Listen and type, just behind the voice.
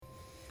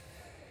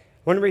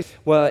One reason,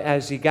 well,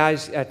 as you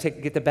guys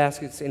get the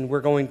baskets, and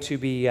we're going to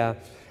be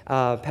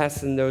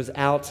passing those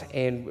out,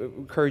 and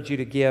encourage you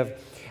to give.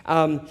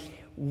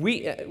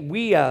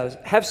 We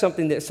have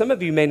something that some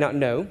of you may not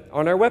know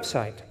on our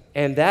website,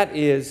 and that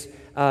is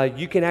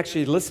you can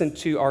actually listen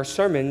to our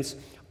sermons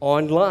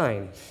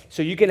online.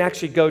 So you can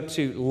actually go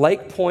to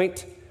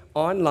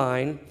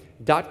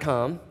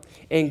lakepointonline.com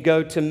and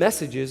go to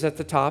messages at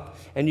the top,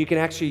 and you can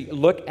actually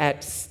look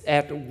at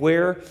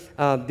where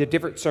the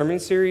different sermon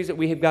series that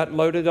we have got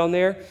loaded on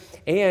there.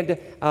 And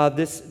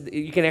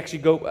you can actually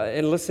go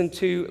and listen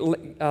to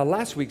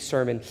last week's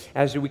sermon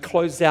as we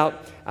closed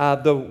out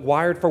the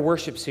Wired for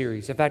Worship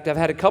series. In fact, I've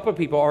had a couple of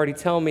people already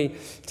tell me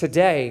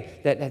today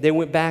that they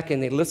went back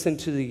and they listened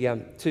to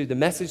the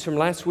message from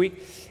last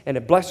week, and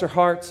it blessed their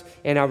hearts.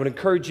 And I would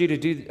encourage you to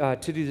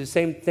do the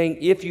same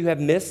thing if you have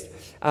missed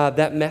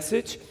that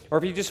message, or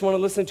if you just want to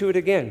listen to it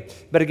again.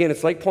 But again,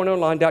 it's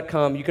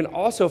lakepointonline.com. You can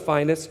also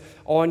find us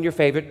on your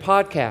favorite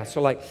podcast,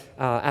 so like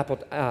Apple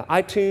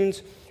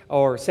iTunes,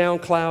 or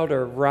SoundCloud,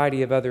 or a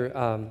variety of other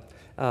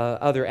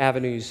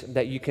avenues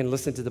that you can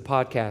listen to the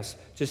podcast.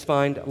 Just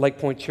find Lake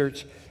Point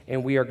Church,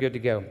 and we are good to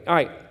go. All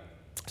right,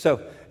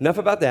 so enough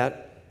about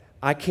that.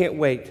 I can't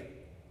wait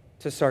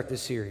to start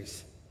this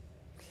series.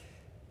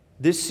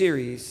 This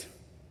series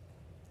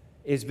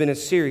has been a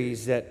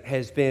series that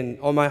has been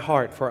on my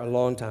heart for a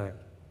long time.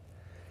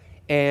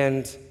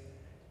 And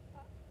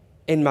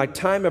in my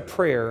time of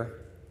prayer,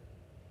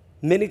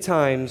 many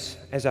times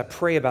as I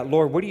pray about,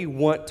 Lord, what do you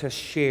want to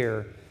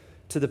share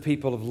to the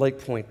people of Lake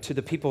Point, to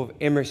the people of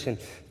Emerson,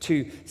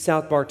 to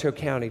South Bartow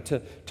County,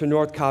 to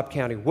North Cobb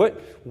County? What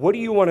do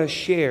you want to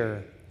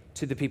share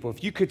to the people?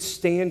 If you could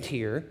stand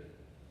here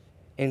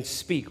and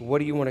speak, what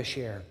do you want to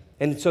share?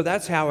 And so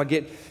that's how I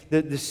get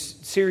the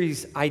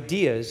series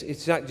ideas.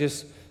 It's not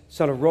just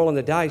sort of rolling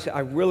the dice.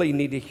 I really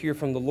need to hear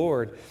from the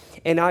Lord.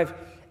 And I've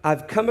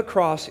come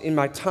across in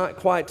my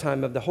quiet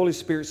time of the Holy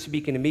Spirit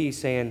speaking to me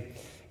saying,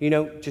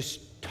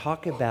 just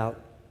talk about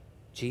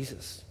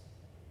Jesus.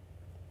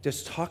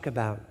 Just talk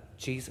about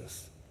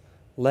Jesus.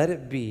 Let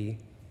it be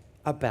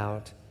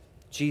about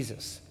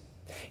Jesus.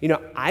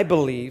 I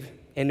believe,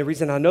 and the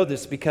reason I know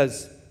this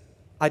because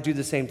I do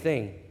the same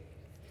thing.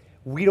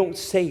 We don't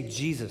say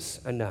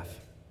Jesus enough.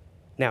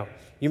 Now,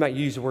 you might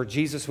use the word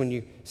Jesus when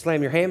you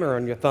slam your hammer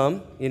on your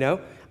thumb,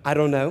 I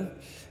don't know.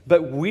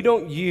 But we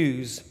don't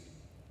use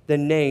the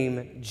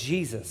name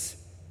Jesus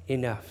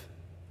enough.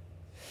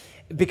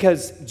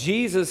 Because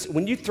Jesus,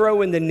 when you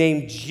throw in the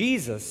name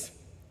Jesus,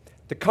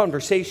 the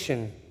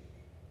conversation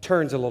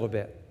turns a little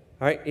bit,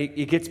 all right?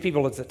 It gets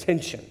people's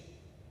attention,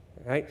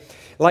 right?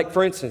 Like,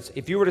 for instance,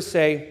 if you were to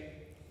say,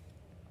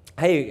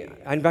 hey,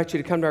 I invite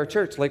you to come to our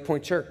church, Lake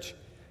Point Church. And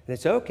they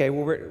say, okay,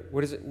 well,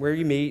 where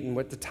you meet and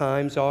what the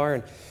times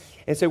are.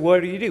 And say,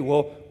 what do you do?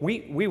 Well,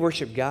 we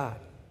worship God.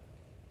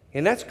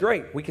 And that's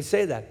great. We can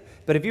say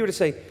that. But if you were to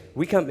say,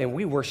 we come and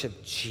we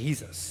worship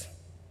Jesus.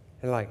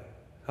 And like,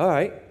 all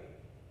right,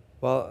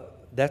 well,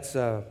 that's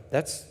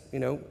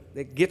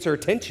it gets our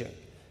attention.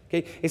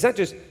 Okay, it's not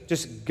just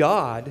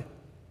God,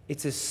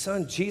 it's his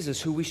son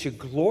Jesus who we should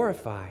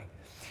glorify.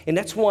 And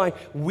that's why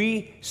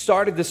we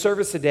started the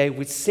service today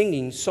with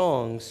singing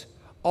songs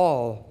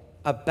all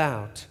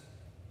about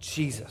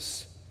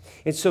Jesus.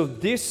 And so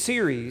this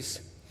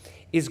series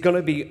is going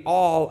to be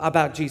all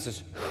about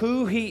Jesus,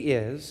 who he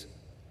is,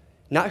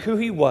 not who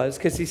he was,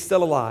 because he's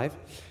still alive,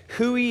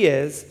 who he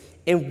is,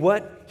 and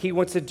what he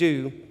wants to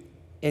do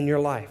in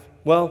your life.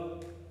 Well,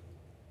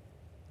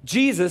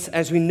 Jesus,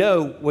 as we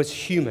know, was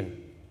human.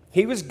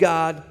 He was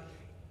God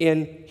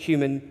in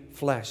human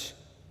flesh.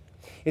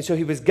 And so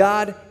he was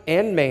God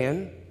and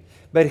man,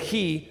 but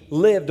he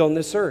lived on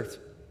this earth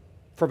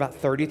for about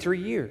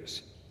 33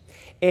 years.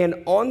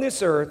 And on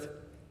this earth,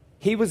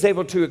 he was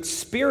able to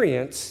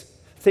experience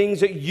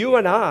things that you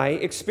and I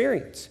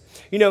experience.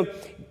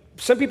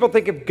 Some people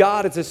think of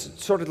God as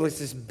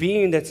this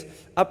being that's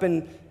up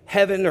in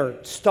heaven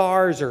or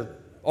stars or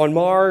on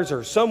Mars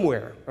or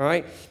somewhere, all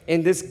right?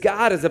 And this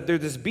God is up there,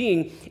 this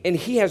being, and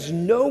he has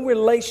no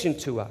relation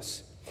to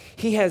us.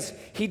 He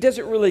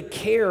doesn't really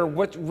care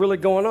what's really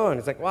going on.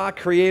 It's like, well, I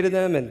created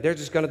them, and they're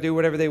just going to do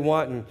whatever they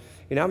want,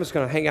 and I'm just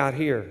going to hang out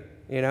here,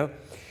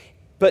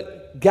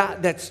 But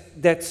God,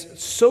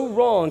 that's so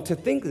wrong to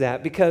think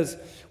that, because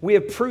we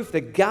have proof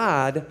that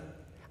God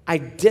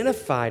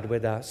identified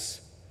with us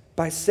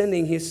by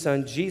sending his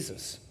son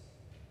Jesus.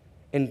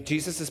 And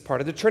Jesus is part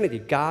of the Trinity,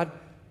 God,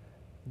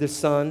 the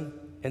Son,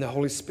 and the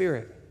Holy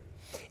Spirit.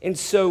 And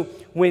so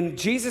when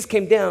Jesus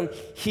came down,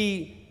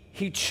 he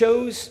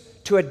chose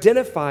to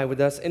identify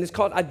with us, and it's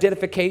called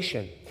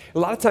identification. A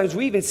lot of times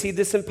we even see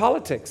this in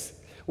politics.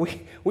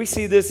 We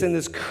see this in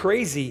this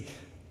crazy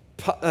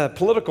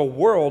political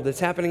world that's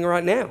happening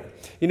right now.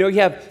 You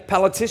have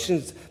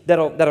politicians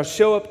that'll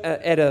show up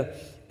at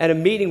a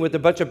meeting with a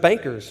bunch of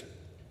bankers,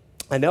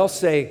 and they'll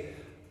say,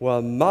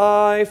 well,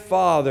 my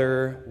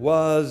father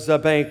was a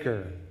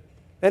banker.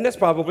 And that's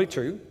probably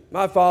true.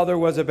 My father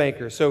was a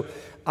banker, so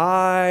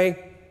I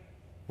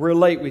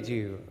relate with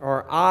you,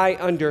 or I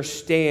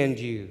understand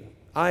you.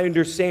 I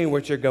understand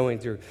what you're going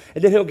through.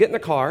 And then he'll get in the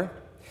car,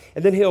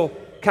 and then he'll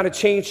kind of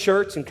change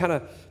shirts and kind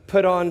of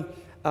put on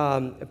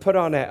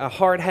a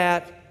hard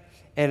hat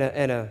and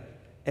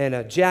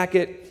a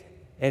jacket,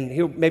 and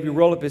he'll maybe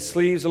roll up his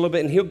sleeves a little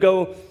bit, and he'll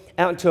go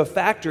out into a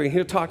factory, and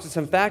he'll talk to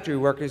some factory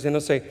workers, and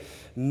he'll say,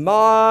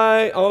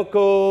 my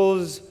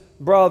uncle's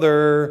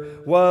brother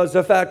was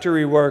a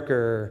factory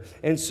worker,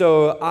 and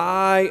so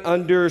I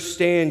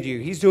understand you.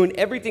 He's doing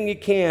everything he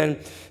can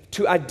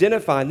to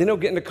identify, and then he'll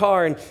get in the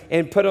car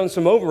and put on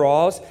some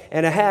overalls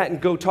and a hat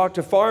and go talk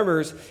to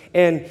farmers,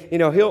 and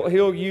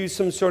he'll use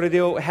some sort of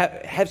deal,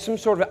 have some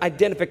sort of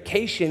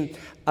identification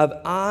of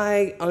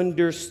I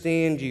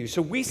understand you.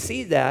 So we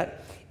see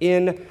that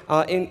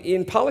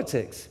in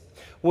politics.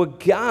 Well,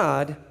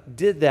 God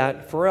did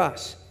that for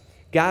us.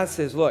 God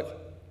says, look,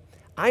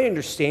 I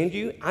understand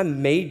you, I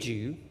made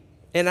you,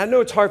 and I know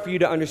it's hard for you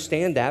to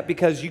understand that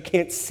because you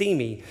can't see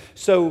me.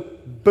 So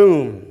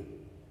boom,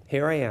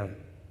 here I am.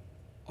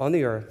 On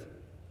the earth,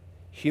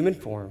 human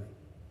form.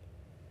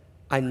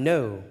 I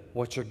know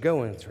what you're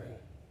going through.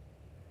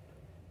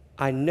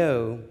 I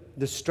know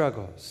the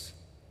struggles.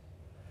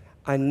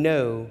 I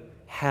know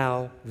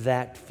how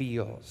that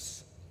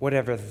feels,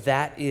 whatever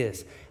that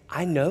is.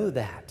 I know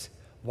that.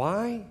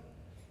 Why?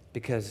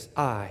 Because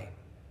I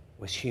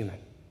was human.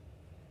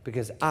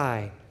 Because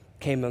I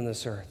came on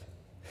this earth.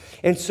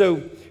 And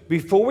so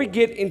before we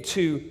get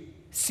into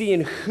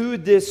seeing who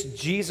this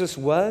Jesus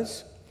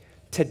was,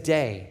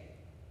 today,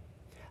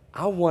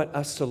 I want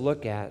us to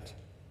look at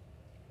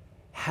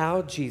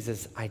how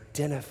Jesus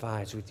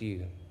identifies with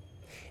you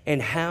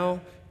and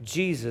how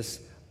Jesus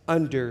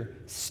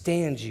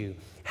understands you,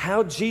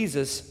 how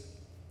Jesus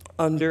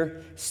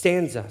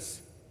understands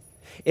us.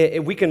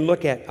 We can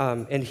look at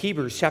in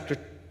Hebrews chapter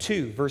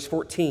 2, verse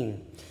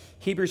 14.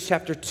 Hebrews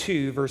chapter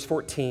 2, verse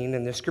 14,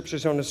 and the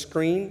scripture's on the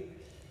screen,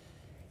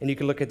 and you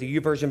can look at the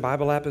YouVersion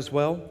Bible app as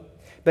well.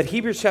 But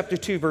Hebrews chapter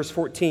 2, verse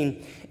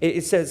 14,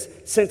 it says,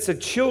 since the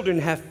children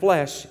have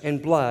flesh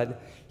and blood,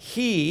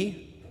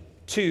 he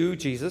too,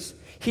 Jesus,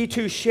 he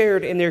too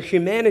shared in their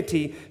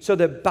humanity so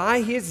that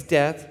by his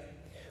death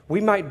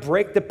we might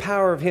break the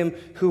power of him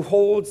who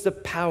holds the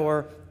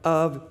power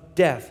of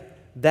death.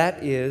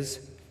 That is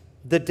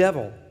the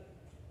devil.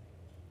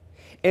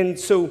 And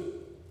so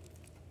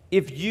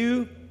if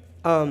you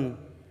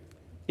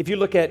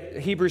look at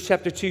Hebrews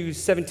chapter 2,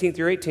 17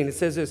 through 18, it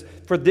says this,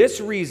 for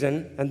this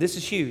reason, and this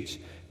is huge,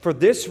 for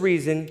this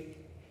reason,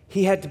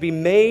 he had to be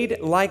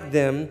made like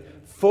them,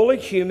 fully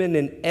human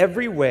in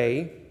every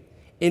way,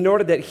 in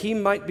order that he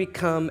might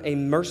become a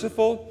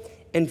merciful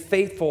and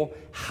faithful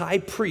high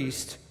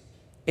priest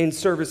in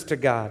service to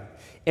God,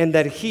 and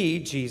that he,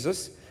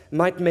 Jesus,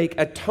 might make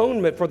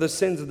atonement for the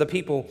sins of the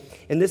people.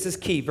 And this is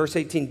key, verse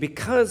 18,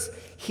 because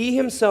he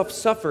himself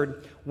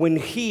suffered when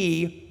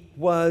he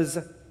was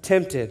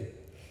tempted,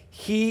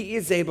 he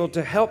is able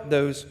to help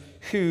those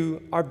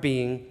who are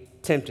being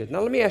tempted.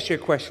 Now, let me ask you a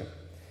question.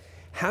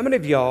 How many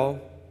of y'all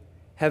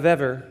have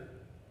ever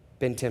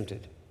been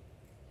tempted?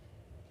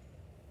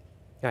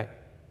 All right.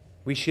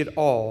 We should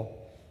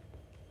all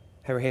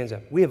have our hands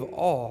up. We have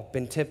all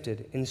been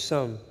tempted in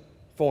some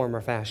form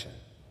or fashion.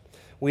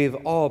 We have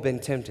all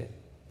been tempted.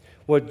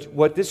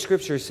 What this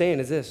scripture is saying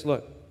is this,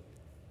 look,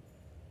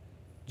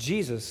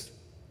 Jesus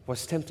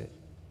was tempted.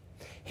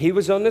 He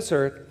was on this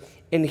earth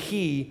and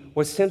he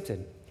was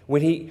tempted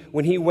when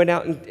he went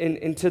out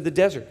into the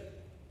desert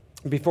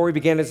before he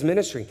began his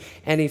ministry,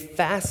 and he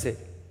fasted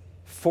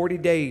 40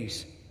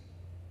 days.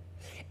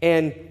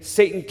 And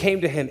Satan came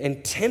to him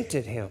and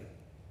tempted him.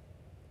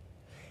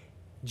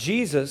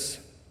 Jesus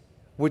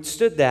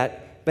withstood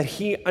that, but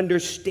he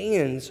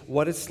understands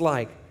what it's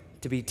like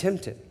to be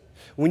tempted.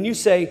 When you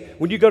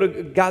go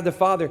to God the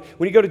Father,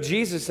 when you go to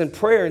Jesus in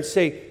prayer and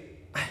say,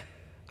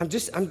 I'm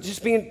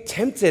just being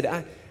tempted.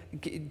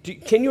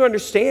 Can you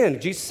understand?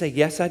 Jesus say,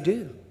 yes, I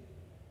do.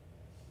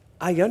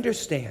 I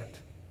understand.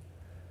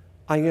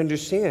 I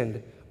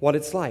understand what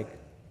it's like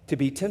to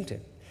be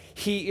tempted.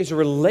 He is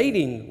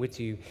relating with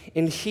you,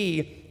 and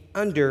he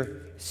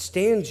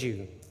understands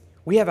you.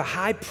 We have a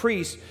high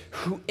priest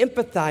who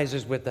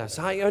empathizes with us.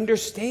 I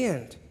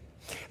understand.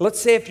 Let's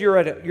say if you're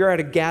at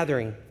a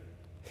gathering,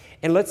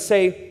 and let's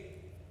say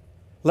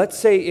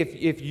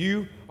if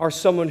you are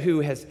someone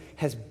who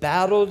has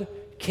battled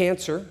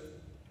cancer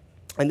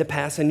in the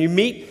past, and you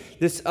meet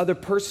this other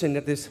person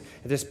at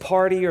this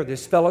party or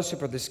this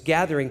fellowship or this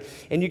gathering,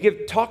 and you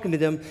get talking to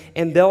them,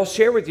 and they'll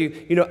share with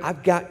you,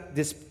 I've got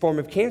this form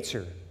of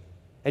cancer.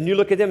 And you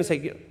look at them and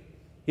say,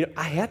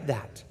 I had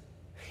that.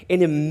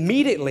 And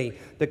immediately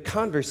the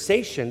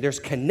conversation, there's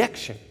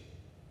connection.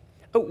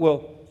 Oh,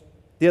 well,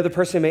 the other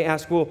person may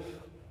ask, well,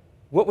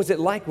 what was it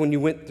like when you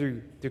went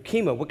through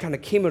chemo? What kind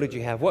of chemo did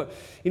you have?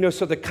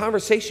 So the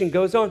conversation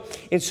goes on.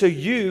 And so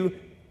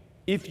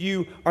if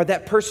you are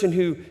that person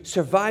who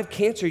survived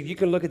cancer, you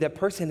can look at that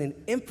person and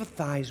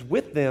empathize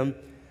with them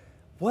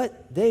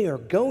what they are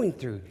going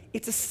through.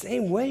 It's the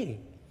same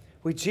way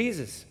with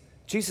Jesus.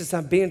 Jesus,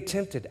 I'm being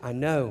tempted. I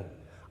know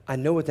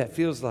what that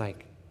feels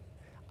like.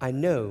 I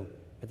know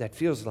what that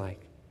feels like.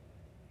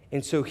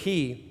 And so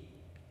he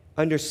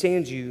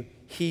understands you.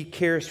 He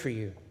cares for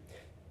you.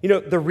 You know,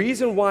 the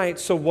reason why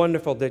it's so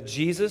wonderful that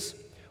Jesus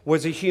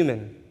was a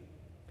human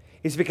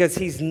is because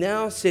he's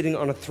now sitting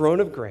on a throne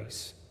of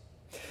grace.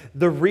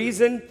 The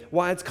reason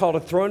why it's called a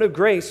throne of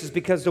grace is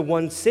because the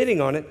one sitting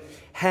on it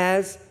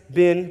has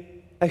been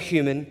a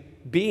human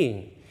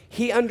being.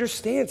 He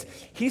understands.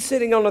 He's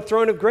sitting on a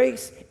throne of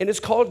grace, and it's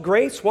called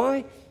grace.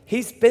 Why?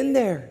 He's been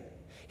there.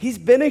 He's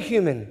been a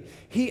human.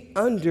 He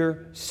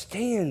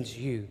understands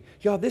you.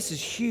 Y'all, this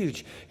is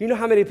huge. You know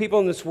how many people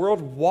in this world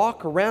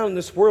walk around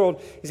this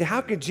world and say, how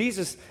could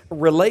Jesus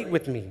relate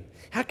with me?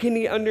 How can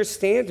he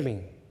understand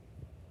me?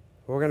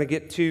 We're going to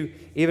get to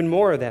even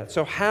more of that.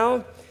 So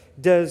how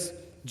does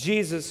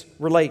Jesus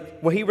relate?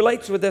 Well, he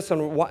relates with us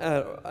in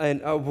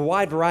a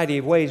wide variety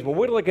of ways, but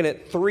we're looking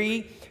at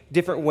 3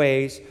 different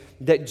ways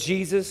that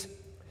Jesus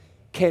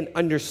can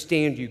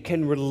understand you,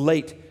 can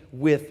relate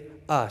with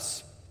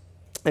us.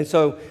 And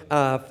so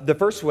the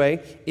first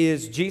way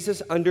is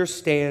Jesus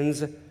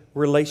understands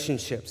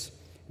relationships.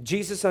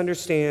 Jesus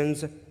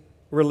understands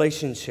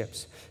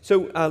relationships.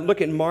 So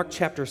look at Mark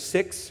chapter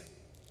 6,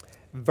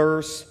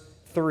 verse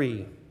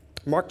 3.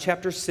 Mark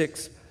chapter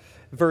 6,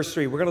 verse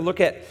 3. We're going to look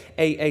at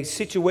a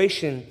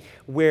situation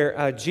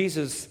where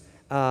Jesus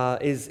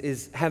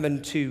is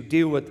having to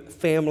deal with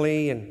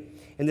family and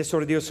this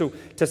sort of deal. So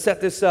to set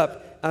this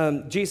up,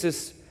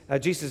 Jesus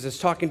is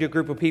talking to a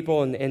group of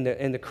people, and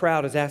the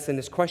crowd is asking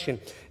this question.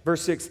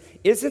 Verse 6,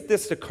 isn't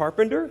this the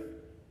carpenter?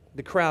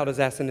 The crowd is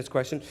asking this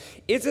question.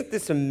 Isn't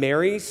this a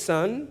Mary's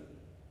son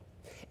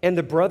and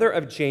the brother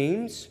of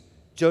James,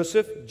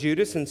 Joseph,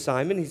 Judas, and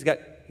Simon?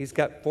 He's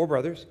got 4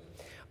 brothers.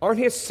 Aren't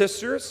his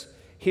sisters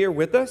here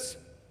with us?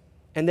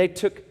 And they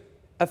took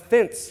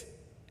offense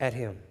at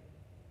him.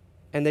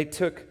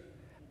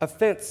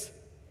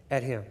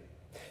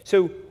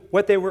 So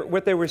what they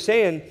were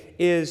saying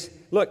is,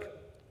 look,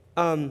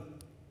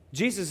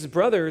 Jesus'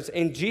 brothers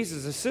and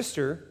Jesus'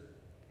 sister,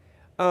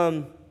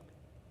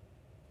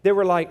 they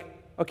were like,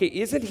 okay,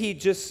 isn't he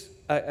just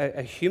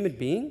a human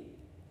being?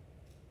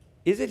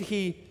 Isn't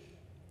he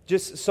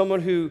just someone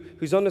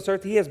who's on this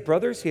earth? He has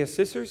brothers, he has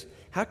sisters.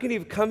 How can he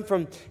come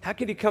from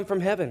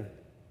heaven?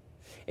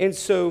 And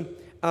so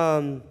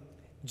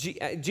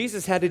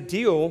Jesus had to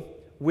deal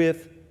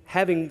with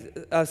having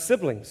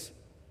siblings,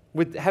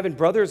 with having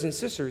brothers and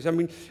sisters. I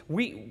mean,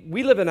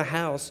 we live in a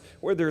house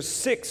where there's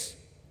 6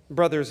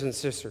 brothers and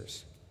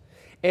sisters.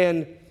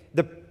 And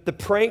the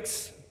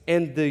pranks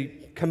and the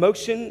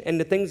commotion and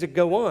the things that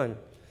go on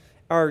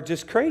are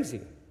just crazy.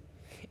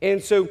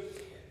 And so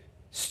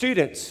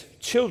students,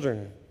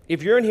 children,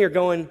 if you're in here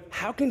going,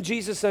 how can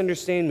Jesus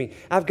understand me?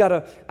 I've got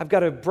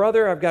a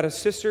brother, I've got a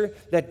sister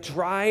that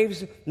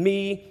drives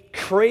me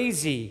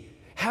crazy.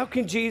 How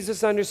can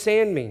Jesus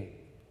understand me?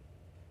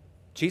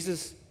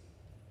 Jesus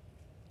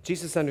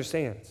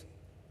understands.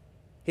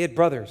 He had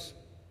brothers.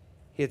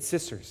 He had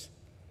sisters.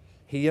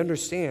 He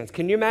understands.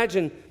 Can you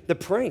imagine the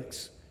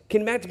pranks?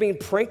 Can you imagine being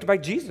pranked by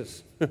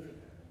Jesus?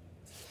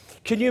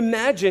 Can you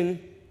imagine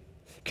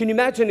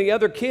the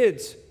other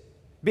kids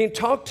being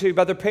talked to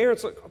by their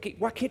parents? Like, okay,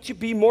 why can't you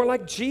be more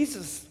like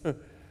Jesus?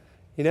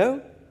 You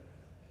know?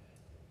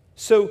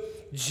 So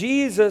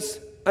Jesus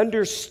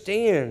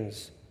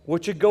understands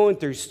what you're going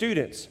through.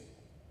 Students,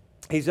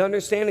 he's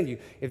understanding you.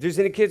 If there's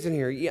any kids in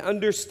here, he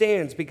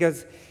understands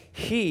because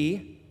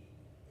he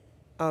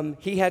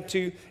had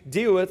to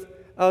deal with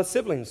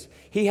siblings.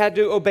 He had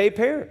to obey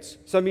parents.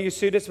 Some of you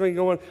students may be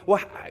going, well,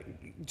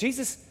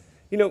 Jesus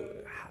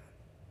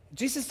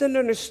doesn't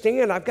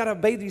understand. I've got to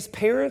obey these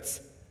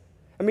parents.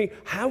 I mean,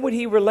 how would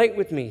he relate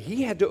with me?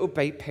 He had to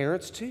obey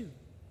parents too.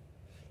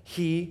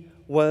 He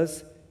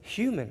was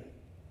human.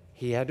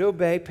 He had to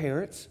obey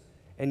parents.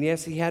 And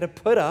yes, he had to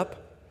put up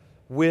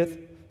with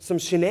some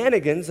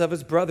shenanigans of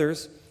his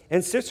brothers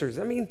and sisters.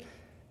 I mean,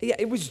 yeah,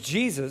 it was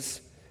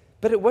Jesus,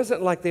 but it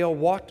wasn't like they all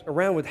walked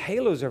around with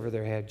halos over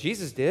their head.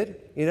 Jesus did,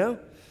 you know?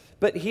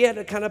 But he had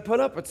to kind of put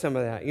up with some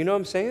of that. You know what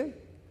I'm saying?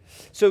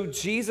 So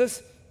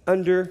Jesus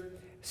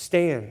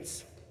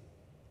understands.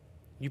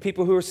 You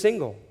people who are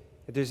single,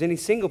 if there's any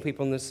single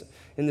people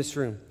in this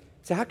room,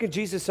 so how can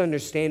Jesus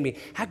understand me?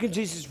 How can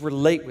Jesus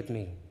relate with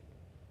me?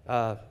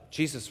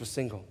 Jesus was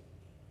single.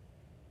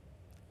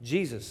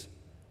 Jesus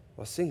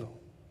was single.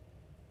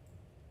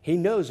 He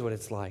knows what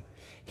it's like.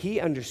 He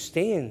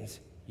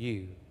understands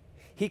you.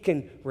 He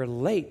can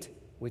relate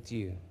with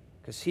you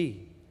because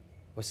he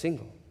was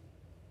single.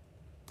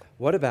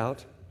 What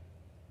about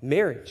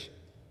marriage?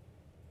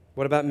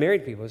 What about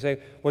married people?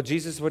 Say, well,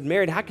 Jesus was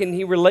married. How can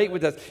he relate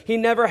with us? He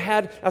never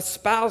had a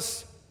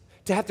spouse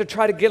to have to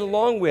try to get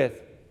along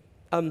with.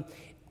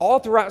 All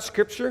throughout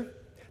Scripture,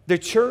 the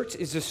church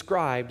is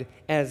described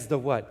as the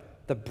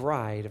what? The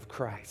bride of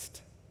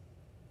Christ.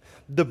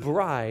 The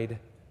bride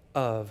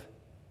of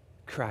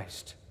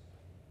Christ.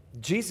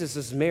 Jesus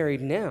is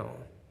married now.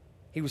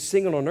 He was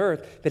single on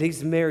earth, but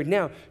he's married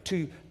now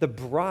to the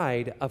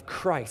bride of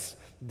Christ,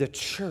 the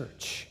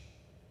church.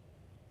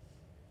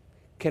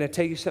 Can I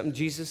tell you something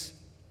Jesus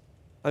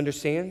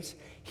understands?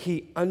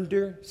 He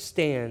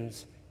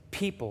understands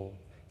people,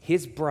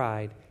 his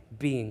bride,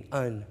 being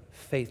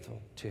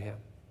unfaithful to him.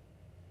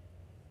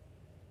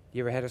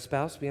 You ever had a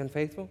spouse be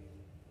unfaithful?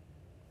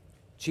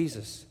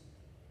 Jesus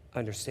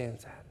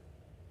understands that.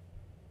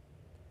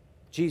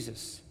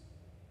 Jesus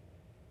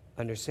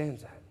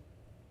understands that.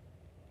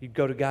 You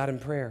go to God in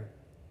prayer.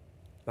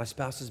 My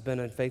spouse has been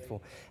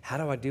unfaithful. How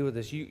do I deal with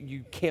this?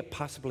 You can't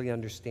possibly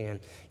understand.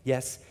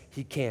 Yes,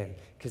 he can,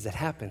 because it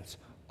happens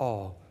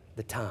all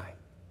the time.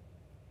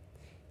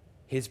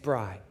 His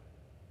bride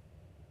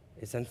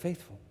is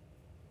unfaithful.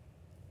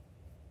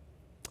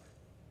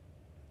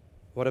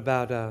 What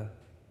about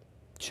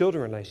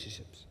children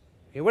relationships?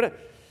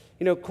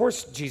 Of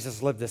course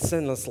Jesus lived a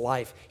sinless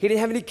life. He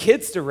didn't have any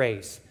kids to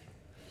raise.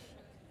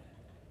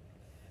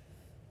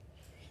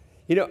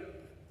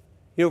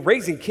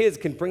 Raising kids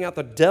can bring out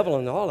the devil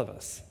in all of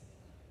us.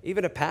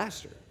 Even a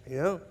pastor,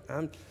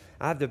 I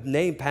have the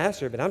name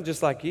pastor, but I'm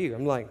just like you.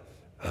 I'm like,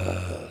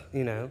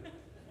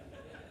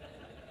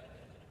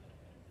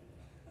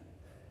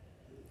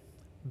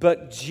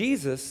 But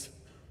Jesus,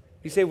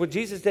 you say, well,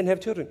 Jesus didn't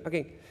have children.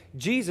 Okay,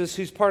 Jesus,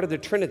 who's part of the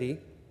Trinity,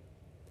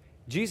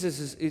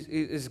 Jesus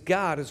is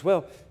God as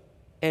well,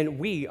 and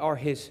we are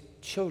his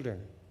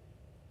children.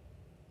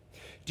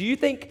 Do you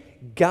think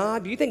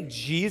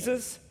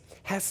Jesus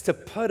has to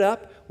put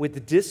up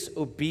with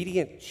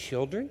disobedient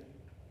children?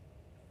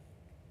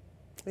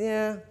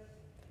 Yeah.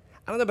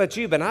 I don't know about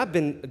you, but I've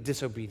been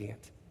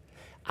disobedient.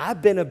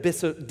 I've been a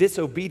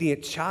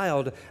disobedient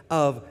child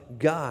of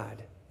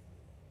God.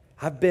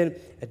 I've been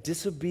a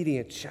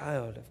disobedient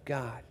child of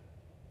God.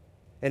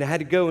 And I had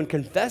to go and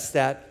confess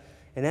that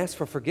and ask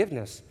for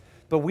forgiveness.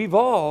 But we've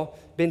all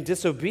been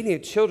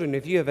disobedient children.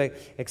 If you have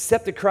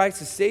accepted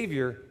Christ as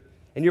Savior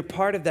and you're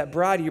part of that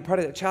bride, you're part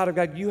of that child of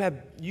God, you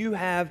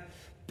have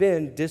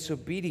been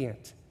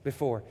disobedient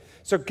before.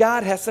 So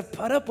God has to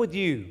put up with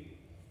you.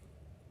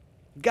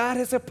 God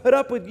has to put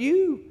up with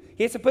you.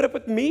 He has to put up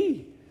with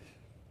me.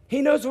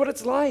 He knows what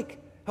it's like.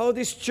 Oh,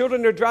 these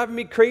children are driving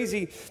me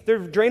crazy. They're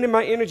draining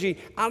my energy.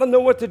 I don't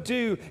know what to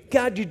do.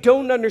 God, you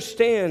don't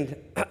understand.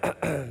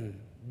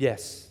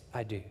 Yes,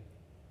 I do.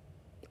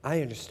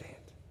 I understand.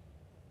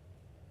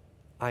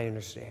 I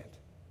understand.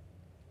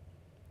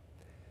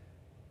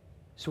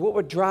 So what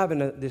we're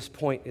driving at this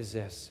point is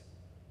this.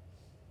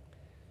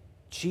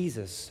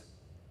 Jesus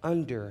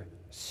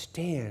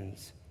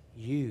understands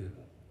you.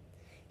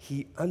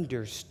 He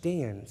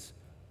understands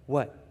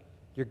what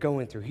you're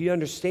going through. He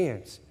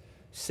understands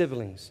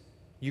siblings,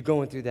 you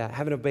going through that,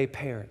 having to obey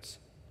parents,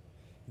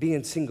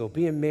 being single,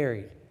 being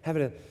married,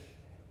 having to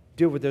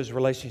deal with those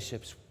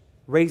relationships,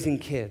 raising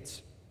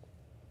kids.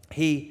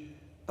 He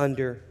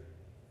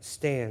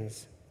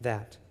understands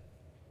that.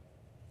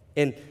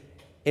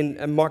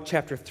 In Mark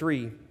chapter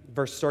 3,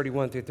 verse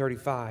 31 through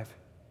 35,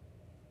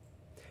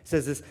 it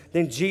says this,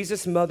 then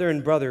Jesus' mother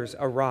and brothers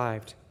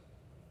arrived.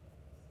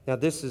 Now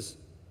this is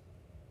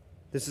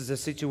a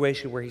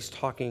situation where he's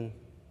talking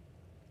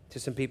to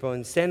some people,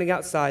 and standing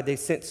outside, they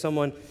sent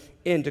someone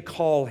in to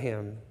call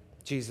him,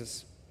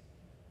 Jesus.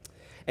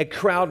 A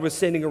crowd was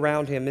sitting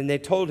around him, and they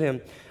told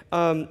him,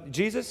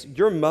 Jesus,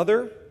 your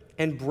mother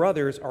and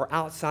brothers are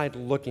outside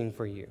looking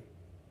for you.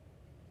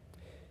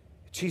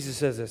 Jesus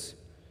says this,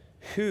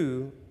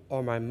 who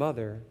are my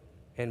mother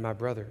and my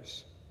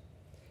brothers?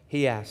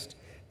 He asked.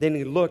 Then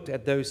he looked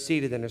at those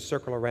seated in a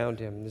circle around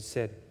him and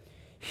said,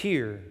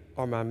 here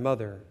are my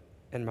mother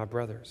and my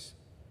brothers.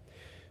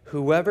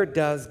 Whoever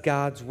does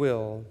God's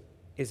will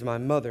is my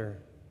mother,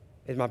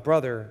 is my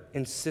brother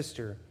and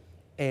sister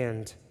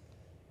and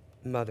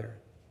mother.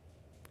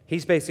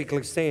 He's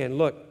basically saying,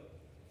 look,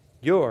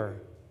 you're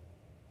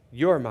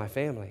my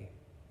family.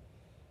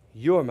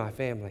 You're my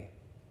family.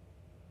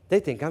 They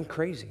think I'm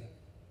crazy.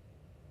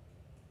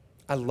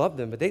 I love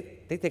them, but they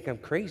think I'm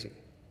crazy.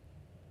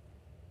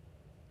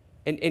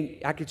 And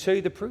I could show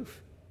you the proof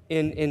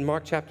in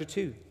Mark chapter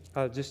 2,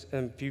 just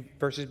a few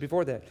verses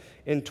before that.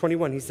 In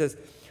 21, he says,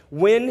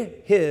 when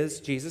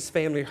Jesus'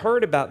 family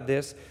heard about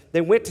this,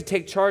 they went to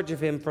take charge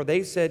of him, for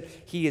they said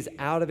he is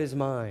out of his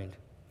mind.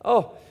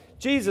 Oh,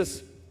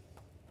 Jesus,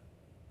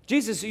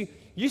 you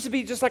used to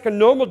be just like a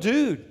normal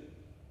dude.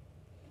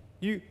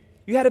 You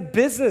had a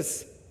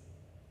business.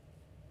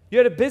 You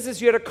had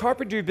a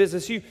carpentry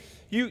business.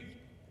 You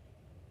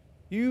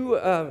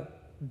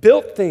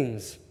built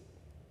things.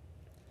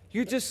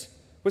 You just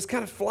was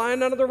kind of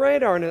flying under the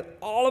radar, and then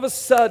all of a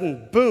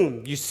sudden,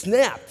 boom, you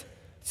snapped.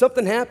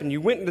 Something happened.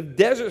 You went into the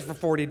desert for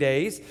 40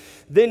 days.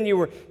 Then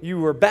you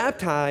were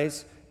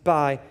baptized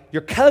by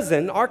your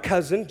cousin, our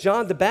cousin,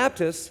 John the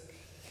Baptist,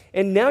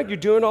 and now you're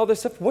doing all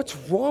this stuff. What's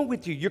wrong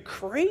with you? You're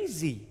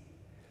crazy.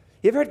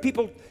 You ever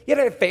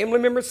had family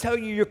members tell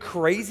you you're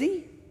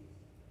crazy?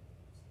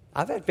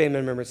 I've had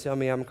family members tell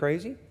me I'm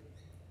crazy.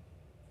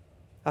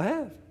 I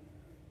have.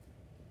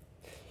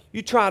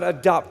 You try to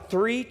adopt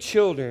 3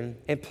 children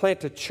and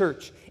plant a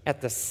church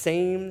at the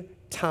same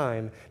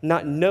time,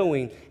 not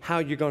knowing how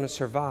you're going to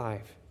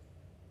survive.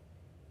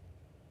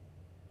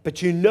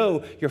 But you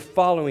know you're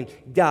following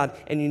God,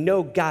 and you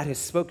know God has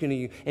spoken to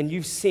you, and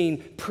you've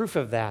seen proof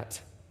of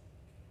that.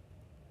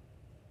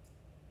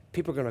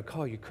 People are going to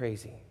call you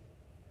crazy.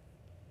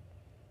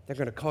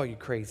 they're going to call you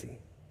crazy.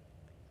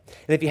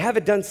 And if you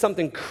haven't done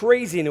something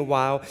crazy in a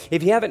while,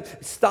 if you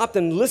haven't stopped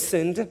and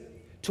listened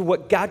to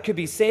what God could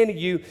be saying to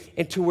you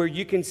and to where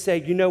you can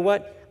say, you know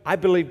what? I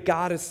believe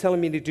God is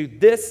telling me to do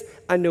this.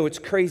 I know it's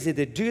crazy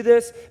to do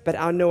this, but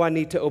I know I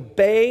need to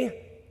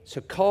obey.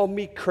 So call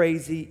me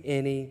crazy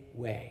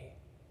anyway.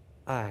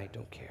 I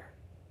don't care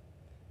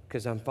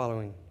because I'm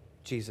following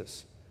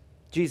Jesus.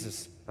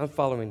 Jesus, I'm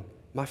following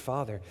my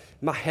Father,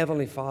 my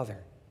Heavenly Father.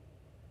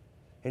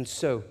 And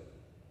so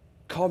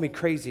call me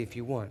crazy if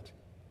you want.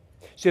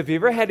 So if you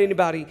ever had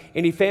anybody,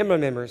 any family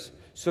members,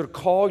 sort of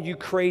call you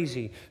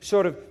crazy,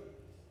 sort of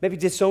maybe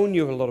disown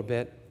you a little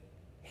bit,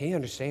 he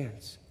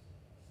understands.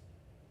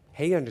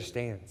 He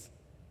understands.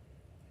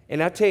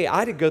 And I tell you, I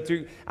had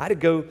to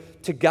go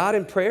to God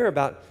in prayer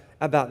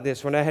about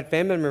this when I had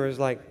family members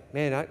like,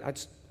 man, I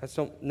just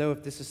don't know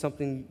if this is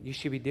something you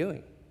should be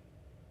doing.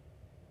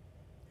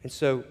 And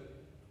so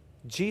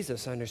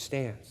Jesus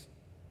understands.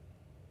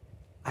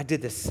 I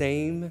did the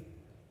same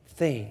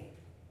thing.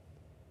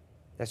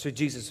 That's what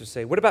Jesus would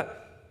say. What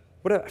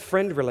about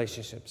friend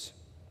relationships?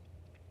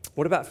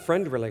 What about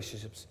friend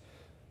relationships?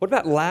 What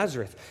about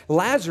Lazarus?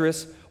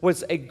 Lazarus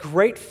was a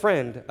great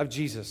friend of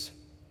Jesus.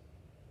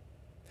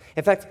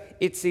 In fact,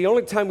 it's the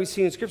only time we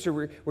see in Scripture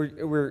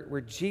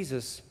where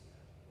Jesus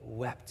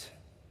wept.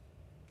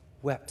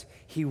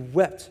 He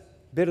wept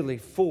bitterly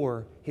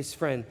for his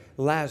friend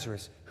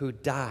Lazarus who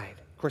died.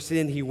 Of course,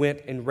 then he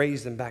went and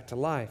raised him back to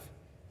life.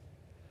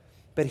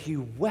 But he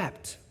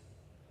wept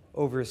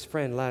over his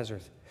friend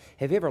Lazarus.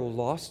 Have you ever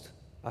lost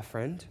a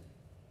friend?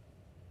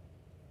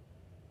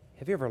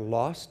 Have you ever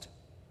lost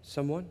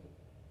someone?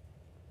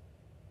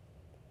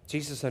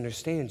 Jesus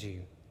understands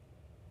you.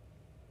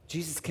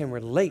 Jesus can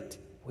relate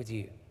with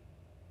you.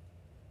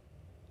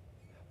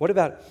 What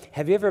about,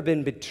 have you ever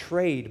been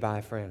betrayed by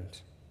a friend?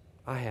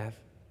 I have.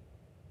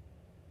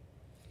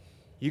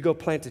 You go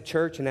plant a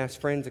church and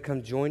ask friends to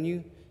come join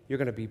you, you're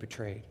going to be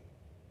betrayed.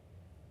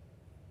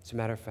 It's a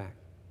matter of fact.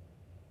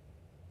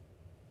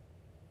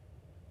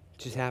 It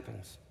just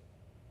happens.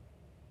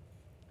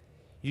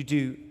 You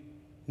do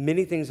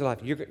many things in life.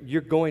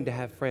 You're going to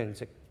have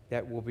friends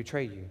that will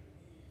betray you.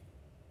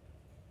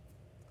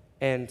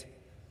 And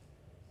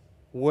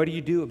what do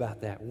you do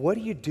about that? What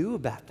do you do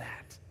about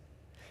that?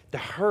 The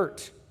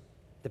hurt,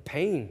 the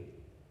pain.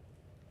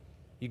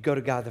 You go to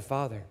God the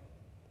Father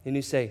and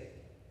you say,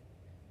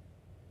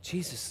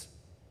 Jesus,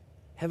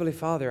 Heavenly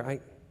Father,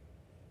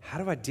 how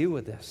do I deal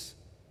with this?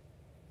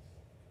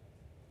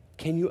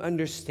 Can you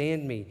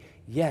understand me?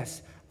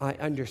 Yes, I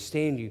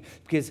understand you,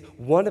 because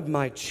one of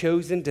my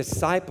chosen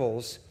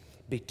disciples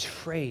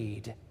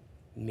betrayed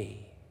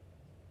me.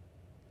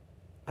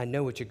 I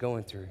know what you're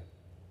going through.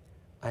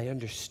 I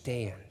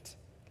understand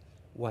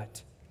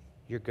what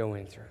you're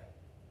going through.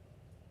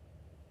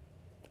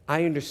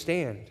 I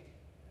understand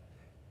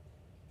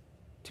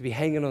to be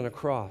hanging on a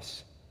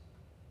cross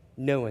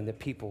knowing that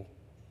people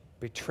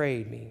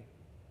betrayed me,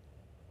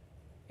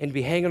 and to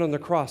be hanging on the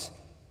cross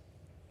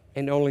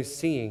and only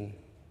seeing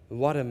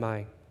one of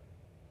my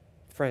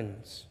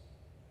friends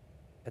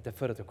at the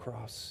foot of the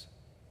cross.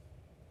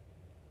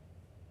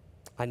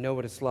 I know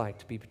what it's like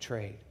to be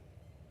betrayed.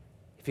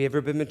 If you've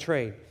ever been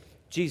betrayed,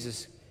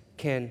 Jesus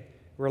can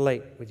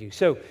relate with you.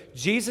 So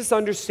Jesus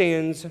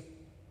understands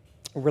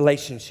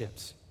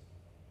relationships.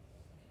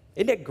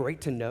 Isn't that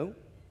great to know?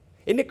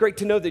 Isn't it great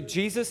to know that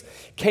Jesus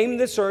came to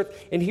this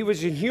earth and he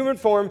was in human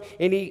form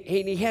and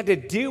he had to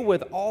deal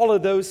with all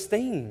of those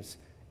things.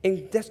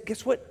 And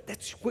guess what?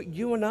 That's what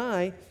you and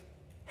I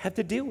have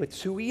to deal with.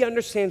 So he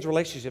understands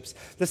relationships.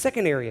 The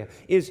second area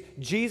is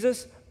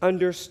Jesus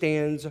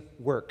understands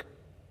work.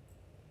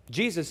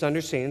 Jesus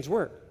understands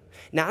work.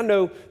 Now, I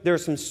know there are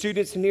some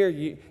students in here,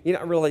 you're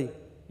not really,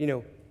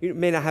 you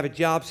may not have a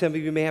job. Some of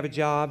you may have a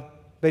job.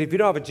 But if you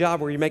don't have a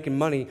job where you're making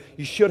money,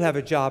 you should have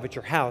a job at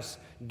your house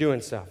doing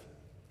stuff.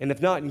 And if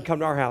not, you can come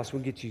to our house.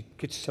 We'll get you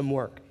some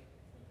work.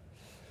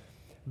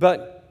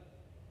 But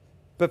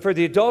for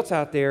the adults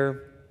out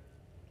there,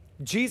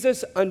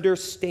 Jesus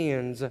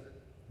understands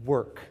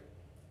work.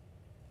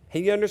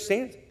 He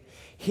understands.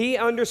 He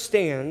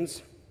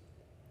understands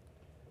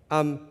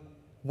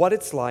what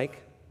it's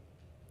like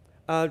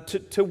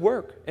to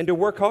work and to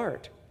work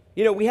hard.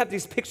 We have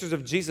these pictures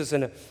of Jesus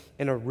in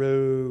a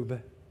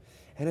robe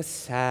and a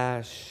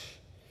sash,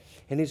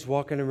 and he's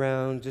walking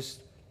around just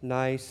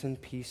nice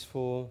and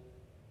peaceful.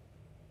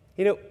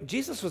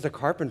 Jesus was a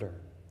carpenter.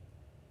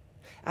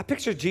 I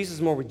picture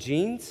Jesus more with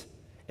jeans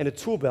and a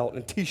tool belt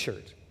and a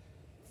t-shirt.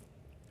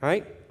 All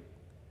right?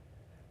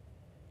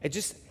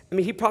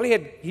 He probably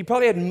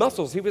had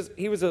muscles. He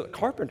was a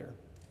carpenter.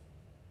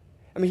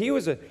 He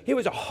was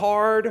a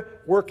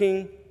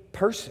hard-working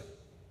person.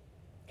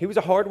 He was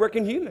a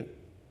hard-working human.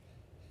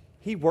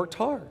 He worked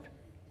hard.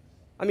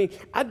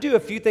 I do a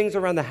few things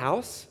around the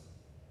house,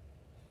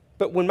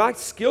 but when my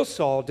skill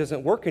saw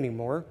doesn't work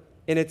anymore,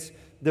 and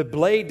the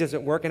blade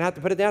doesn't work, and I have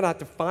to put it down, I have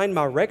to find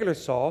my regular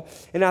saw,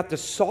 and I have to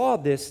saw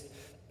this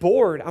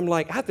board, I'm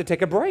like, I have to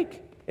take a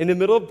break in the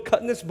middle of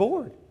cutting this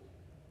board.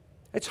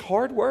 It's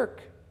hard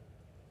work.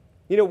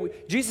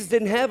 Jesus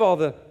didn't have all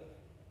the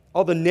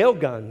all the nail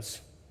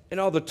guns and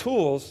all the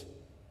tools.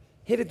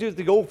 He had to do it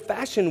the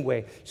old-fashioned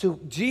way. So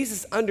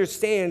Jesus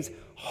understands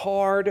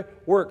hard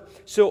work.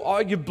 So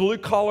all you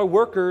blue-collar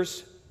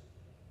workers,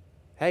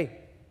 hey,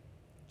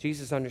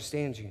 Jesus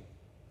understands you.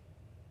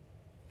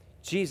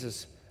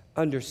 Jesus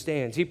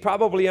understands. He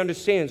probably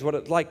understands what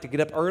it's like to get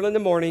up early in the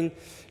morning,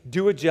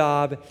 do a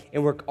job,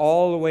 and work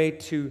all the way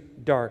to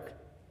dark.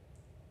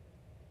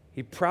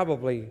 He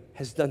probably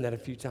has done that a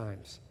few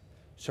times.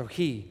 So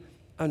he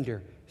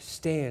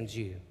understands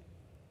you.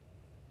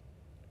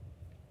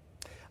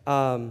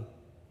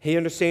 He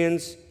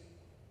understands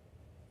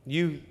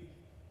you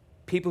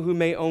people who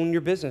may own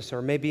your business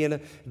or may be in a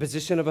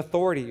position of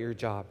authority at your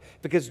job,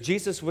 because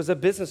Jesus was a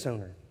business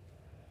owner.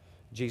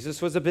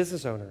 Jesus was a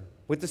business owner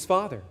with his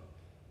father.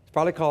 It's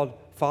probably called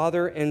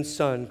father and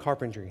son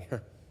carpentry.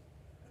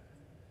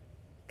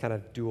 Kind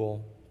of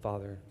dual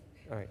father.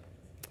 All right.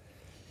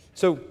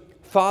 So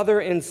father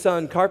and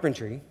son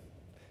carpentry.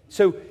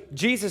 So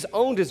Jesus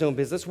owned his own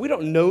business. We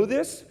don't know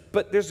this,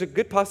 but there's a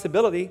good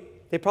possibility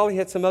they probably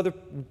had some other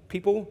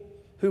people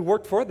who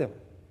worked for them.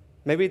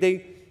 Maybe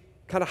they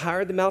kind of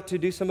hired them out to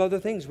do some other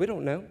things. We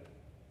don't know.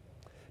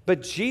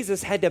 But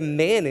Jesus had to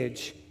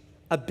manage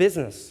a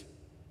business.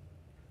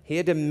 He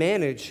had to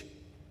manage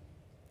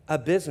a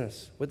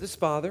business with his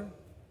father,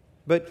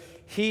 but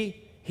he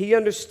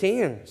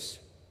understands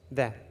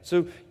that.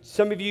 So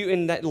some of you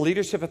in that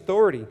leadership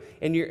authority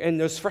and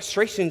those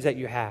frustrations that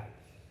you have,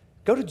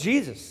 go to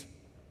Jesus.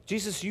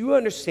 Jesus, you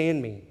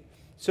understand me.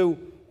 So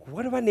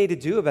what do I need to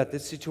do about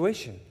this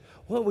situation?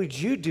 What would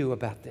you do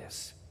about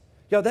this?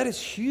 Yo, that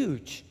is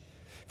huge.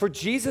 For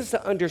Jesus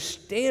to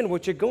understand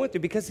what you're going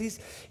through, because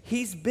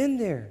he's been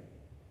there.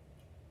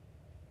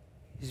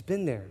 He's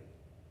been there.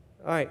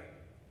 All right.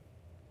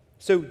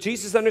 So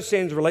Jesus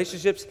understands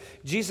relationships.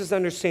 Jesus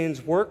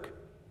understands work.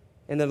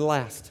 And then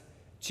last,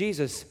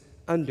 Jesus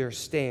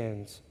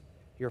understands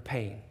your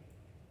pain.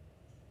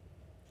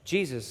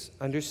 Jesus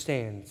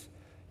understands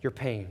your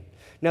pain.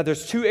 Now,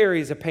 there's two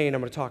areas of pain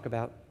I'm going to talk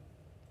about.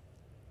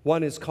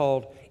 One is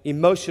called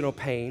emotional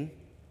pain,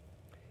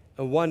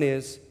 and one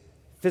is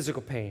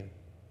physical pain.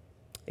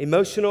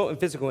 Emotional and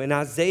physical. In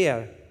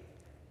Isaiah,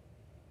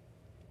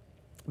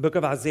 book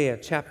of Isaiah,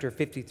 chapter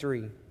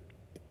 53.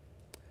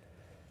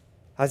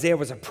 Isaiah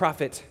was a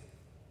prophet.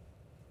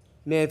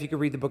 Man, if you could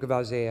read the book of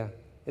Isaiah,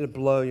 it'll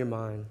blow your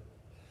mind.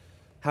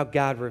 How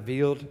God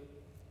revealed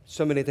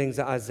so many things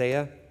to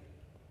Isaiah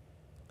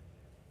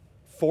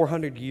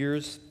 400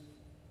 years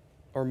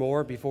or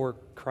more before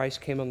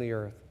Christ came on the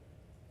earth.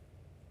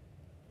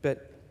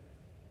 But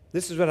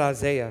this is what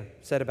Isaiah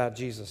said about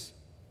Jesus.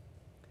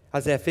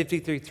 Isaiah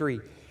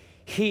 53:3.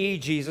 He,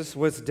 Jesus,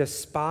 was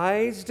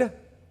despised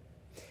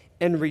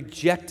and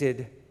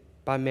rejected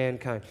by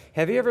mankind.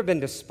 Have you ever been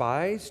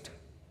despised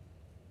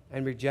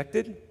and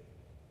rejected?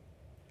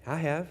 I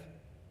have.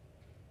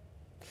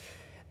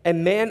 A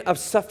man of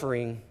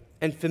suffering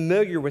and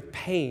familiar with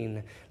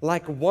pain,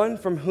 like one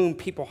from whom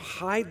people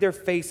hide their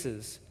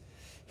faces.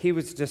 He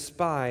was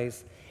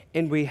despised,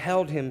 and we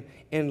held him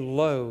in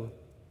low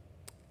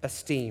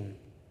esteem.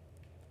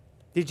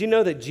 Did you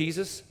know that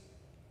Jesus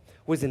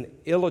was an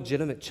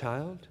illegitimate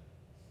child?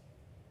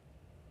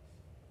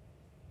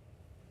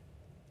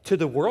 To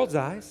the world's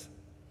eyes,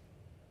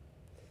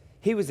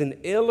 he was an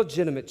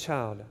illegitimate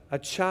child, a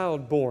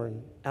child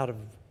born out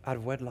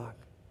of wedlock.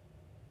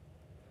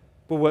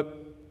 But what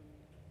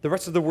the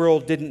rest of the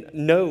world didn't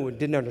know and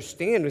didn't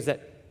understand was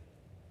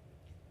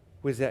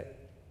that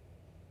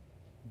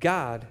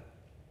God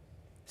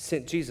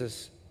sent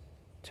Jesus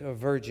to a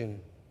virgin,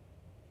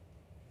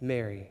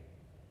 Mary.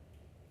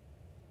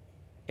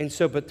 And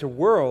so, but to the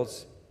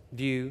world's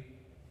view,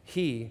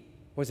 he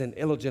was an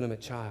illegitimate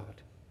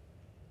child.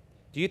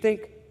 Do you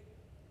think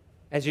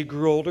as you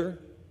grew older,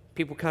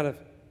 people kind of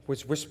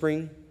was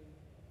whispering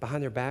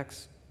behind their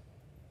backs,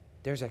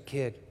 there's a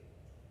kid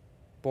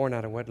born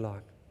out of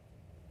wedlock?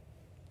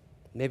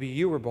 Maybe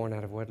you were born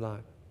out of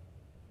wedlock.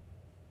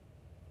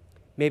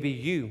 Maybe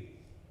you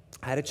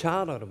had a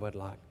child out of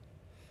wedlock.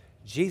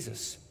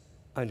 Jesus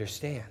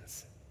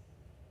understands.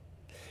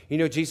 You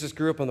know, Jesus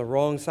grew up on the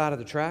wrong side of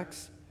the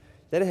tracks.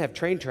 They didn't have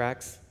train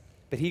tracks,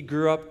 but he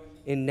grew up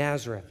in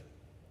Nazareth.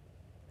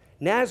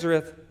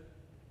 Nazareth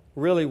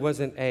really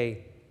wasn't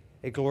a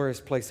glorious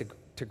place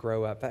to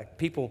grow up. In fact,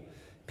 people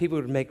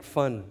would make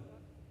fun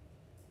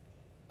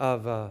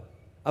of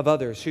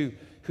others who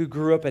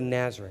grew up in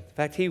Nazareth. In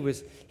fact, he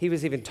was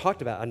even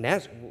talked about.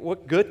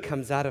 What good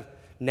comes out of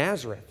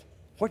Nazareth?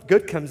 What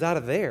good comes out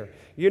of there?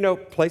 You know,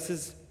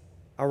 places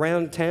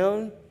around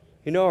town,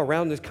 you know,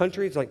 around this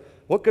country, it's like,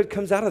 what good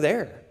comes out of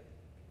there?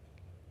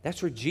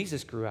 That's where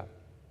Jesus grew up.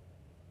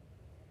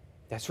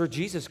 That's where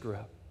Jesus grew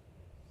up.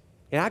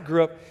 And I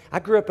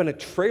grew up in a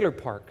trailer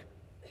park.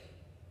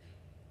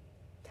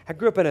 I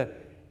grew up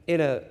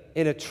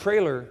in a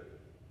trailer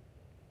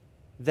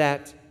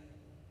that,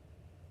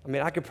 I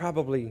mean, I could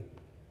probably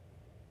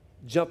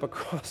jump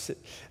across it.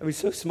 I mean,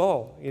 so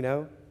small, you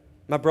know.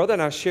 My brother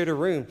and I shared a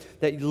room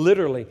that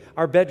literally,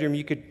 our bedroom,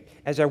 you could,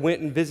 as I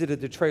went and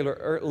visited the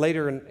trailer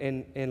later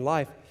in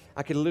life,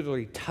 I could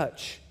literally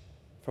touch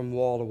from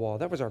wall to wall.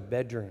 That was our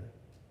bedroom.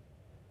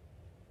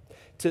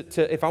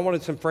 If I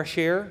wanted some fresh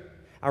air,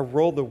 I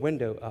rolled the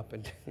window up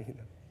and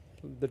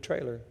the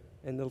trailer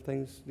and little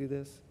things do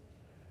this.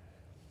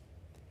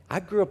 I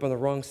grew up on the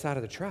wrong side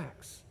of the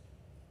tracks.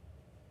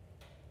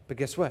 But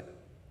guess what?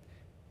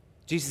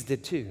 Jesus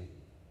did too.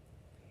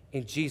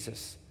 And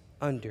Jesus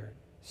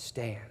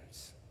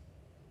understands.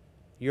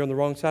 You're on the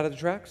wrong side of the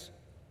tracks?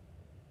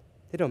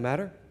 It don't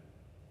matter.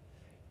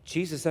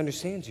 Jesus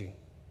understands you.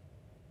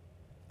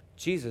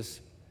 Jesus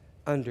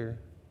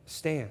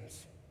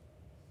understands.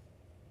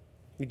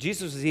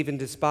 Jesus was even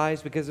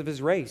despised because of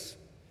his race.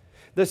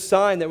 The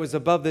sign that was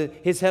above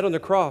his head on the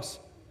cross.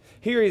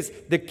 Here is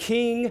the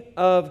King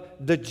of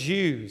the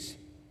Jews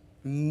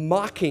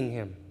mocking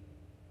him.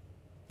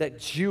 That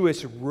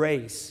Jewish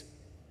race.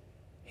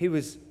 He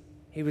was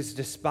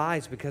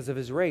despised because of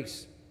his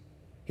race.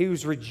 He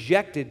was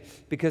rejected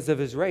because of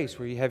his race.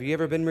 Have you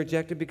ever been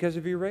rejected because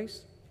of your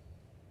race?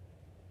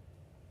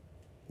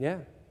 Yeah.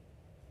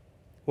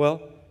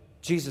 Well,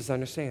 Jesus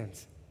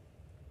understands.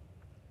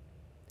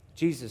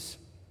 Jesus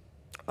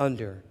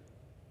understands.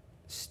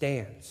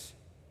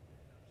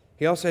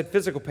 He also had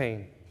physical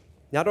pain.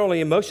 Not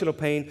only emotional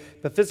pain,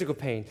 but physical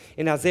pain.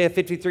 In Isaiah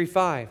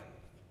 53:5,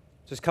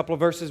 just a couple of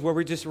verses where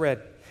we just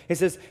read. It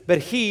says, but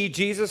he,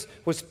 Jesus,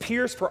 was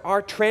pierced for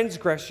our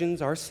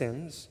transgressions, our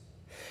sins.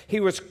 He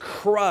was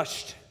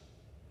crushed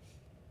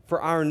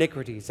for our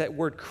iniquities. That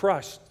word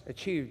crushed,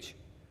 it's huge.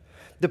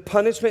 The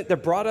punishment that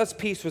brought us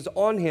peace was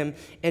on him,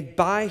 and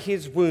by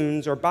his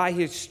wounds or by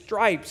his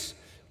stripes,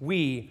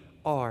 we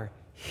are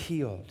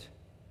healed.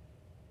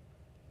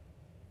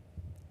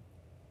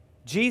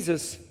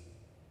 Jesus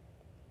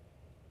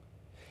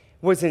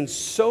was in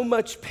so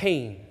much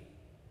pain.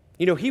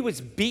 He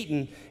was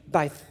beaten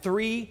by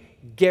 3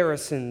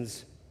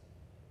 garrisons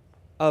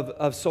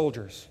of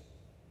soldiers.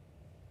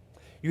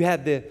 You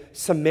had the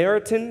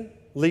Samaritan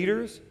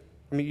leaders.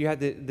 You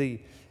had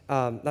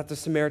not the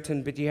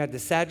Samaritan, but you had the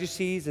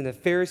Sadducees and the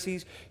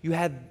Pharisees. You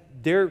had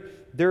their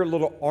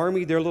little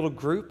army, their little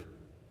group.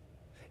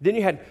 Then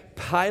you had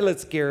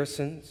Pilate's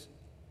garrisons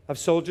of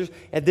soldiers,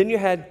 and then you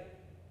had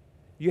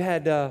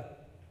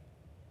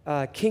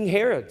King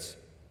Herod's.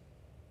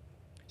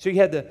 So you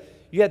had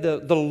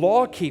the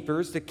law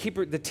keepers, the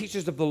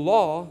teachers of the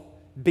law,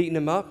 beating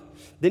him up.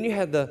 Then you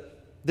had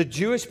the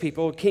Jewish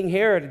people. King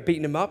Herod had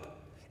beaten him up,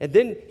 and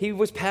then he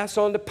was passed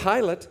on to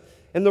Pilate.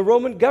 And the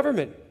Roman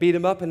government beat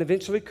him up and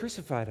eventually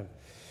crucified him.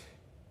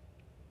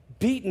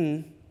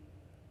 Beaten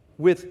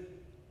with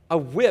a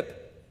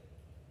whip,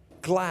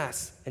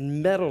 glass,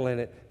 and metal in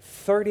it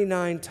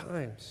 39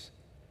 times.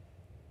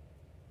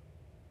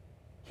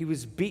 He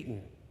was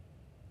beaten.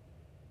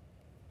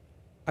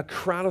 A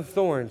crown of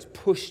thorns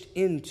pushed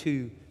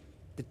into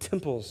the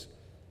temples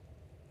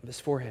of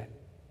his forehead.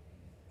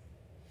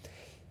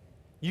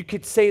 You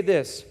could say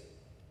this,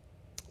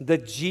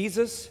 that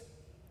Jesus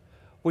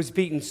was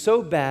beaten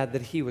so bad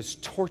that he was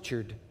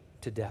tortured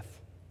to death.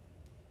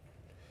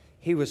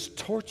 He was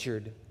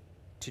tortured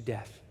to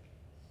death.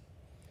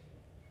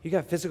 You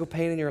got physical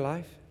pain in your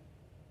life?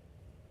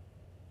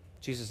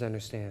 Jesus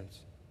understands.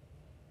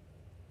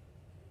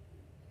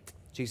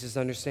 Jesus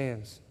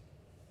understands.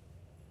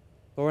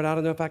 Lord, I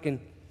don't know if I can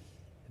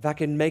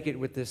make it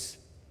with this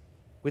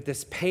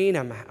pain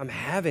I'm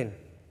having.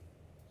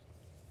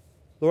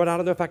 Lord, I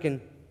don't know if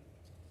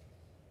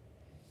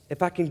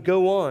I can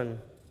go on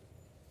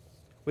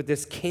with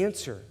this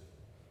cancer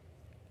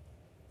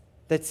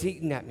that's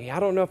eating at me. I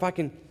don't know if I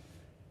can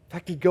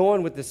go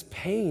on with this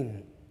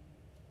pain.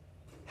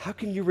 How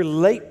can you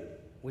relate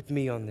with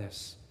me on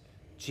this?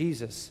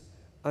 Jesus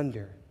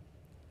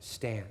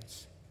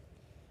understands.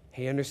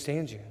 He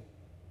understands you.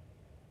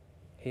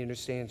 He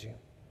understands you.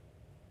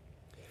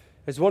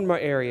 There's one more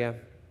area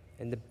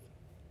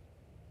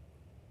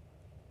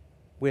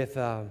with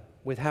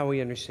how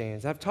he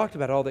understands. I've talked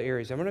about all the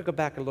areas. I'm going to go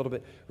back a little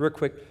bit real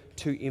quick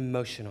to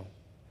emotional.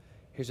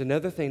 Here's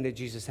another thing that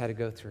Jesus had to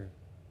go through.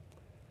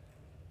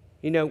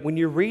 When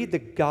you read the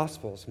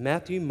Gospels,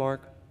 Matthew,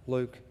 Mark,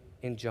 Luke,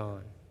 and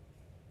John,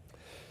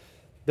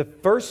 the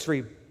first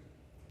 3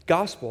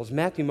 Gospels,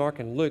 Matthew, Mark,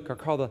 and Luke, are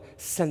called the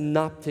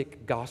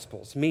synoptic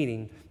Gospels,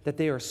 meaning that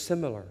they are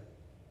similar.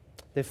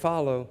 They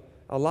follow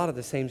a lot of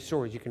the same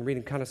stories. You can read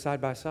them kind of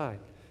side by side,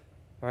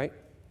 right?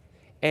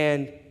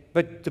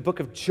 But the book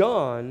of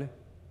John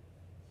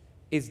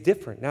is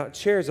different. Now, it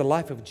shares the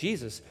life of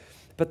Jesus,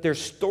 but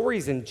there's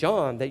stories in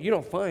John that you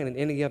don't find in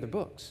any other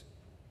books.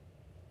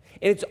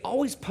 And it's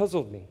always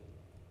puzzled me.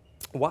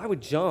 Why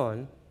would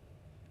John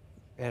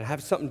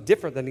have something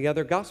different than the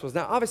other Gospels?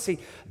 Now, obviously,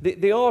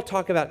 they all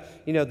talk about,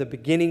 the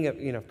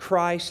beginning of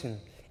Christ and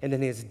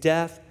then his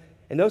death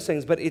and those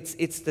things, but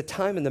it's the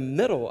time in the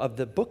middle of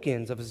the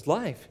bookends of his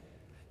life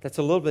that's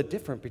a little bit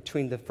different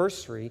between the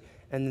first 3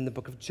 and then the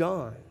book of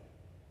John.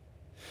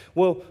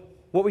 Well,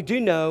 what we do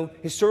know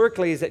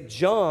historically is that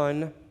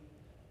John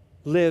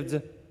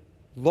lived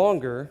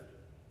longer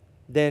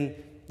than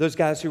those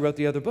guys who wrote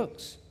the other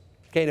books.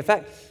 Okay, and in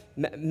fact,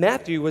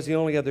 Matthew was the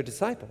only other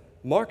disciple.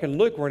 Mark and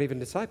Luke weren't even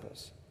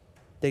disciples.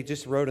 They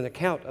just wrote an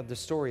account of the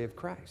story of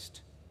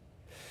Christ.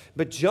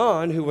 But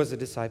John, who was a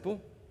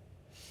disciple,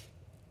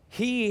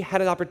 he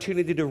had an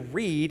opportunity to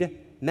read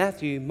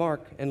Matthew,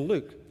 Mark, and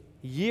Luke.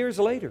 Years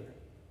later,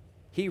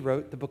 he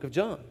wrote the book of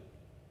John.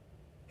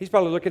 He's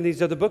probably looking at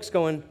these other books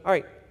going, all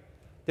right,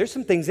 there's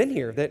some things in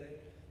here that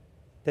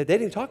they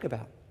didn't talk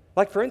about.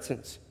 Like, for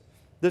instance,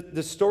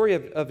 the story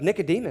of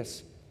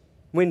Nicodemus.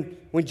 When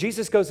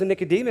Jesus goes to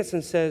Nicodemus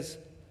and says,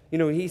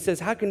 he says,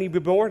 how can you be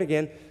born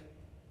again?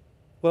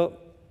 Well,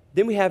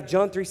 then we have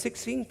John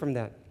 3:16 from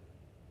that.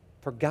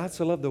 For God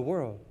so loved the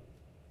world.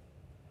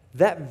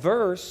 That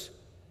verse,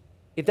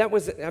 if that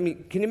was, can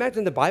you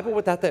imagine the Bible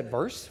without that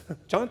verse?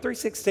 John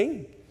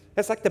 3:16.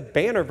 That's like the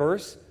banner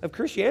verse of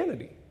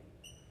Christianity.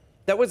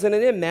 That wasn't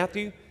in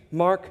Matthew,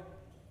 Mark,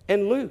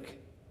 and Luke.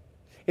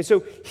 And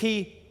so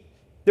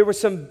there were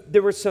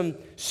some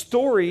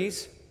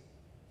stories,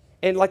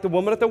 and like the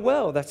woman at the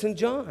well, that's in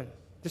John.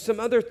 There's some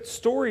other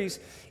stories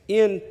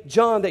in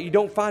John that you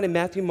don't find in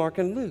Matthew, Mark,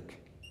 and Luke.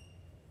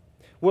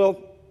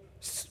 Well,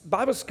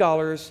 Bible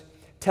scholars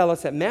tell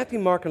us that Matthew,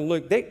 Mark, and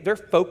Luke, their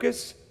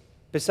focus,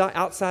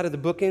 outside of the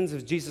bookends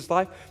of Jesus'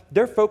 life,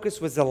 their focus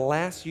was the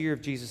last year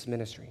of Jesus'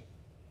 ministry.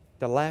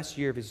 The last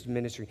year of his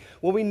ministry.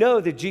 Well, we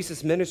know that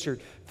Jesus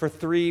ministered for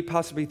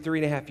possibly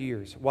 3.5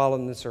 years while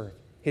on this earth,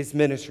 his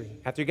ministry,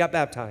 after he got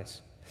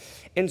baptized.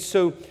 And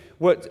so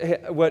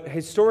what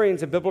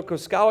historians and biblical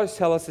scholars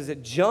tell us is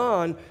that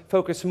John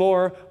focused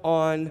more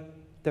on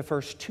the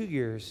first 2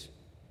 years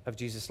of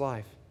Jesus'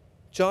 life.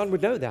 John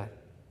would know that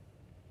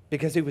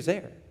because he was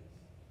there.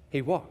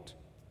 He walked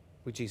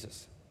with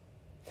Jesus.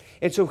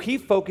 And so he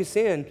focused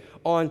in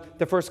on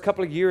the first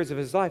couple of years of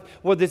his life.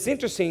 Well, that's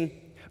interesting.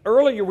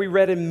 Earlier we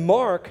read in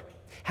Mark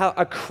how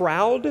a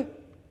crowd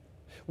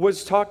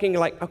was talking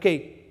like,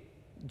 okay,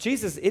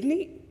 Jesus,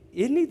 isn't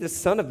he the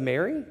son of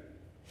Mary?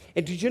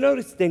 And did you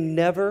notice they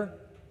never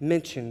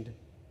mentioned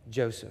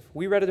Joseph?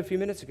 We read it a few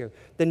minutes ago.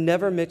 They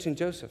never mentioned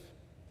Joseph.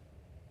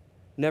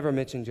 Never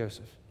mentioned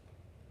Joseph.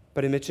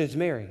 But he mentions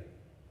Mary.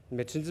 He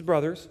mentions his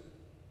brothers.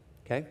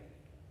 Okay?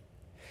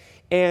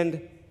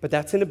 But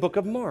that's in the book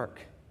of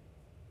Mark.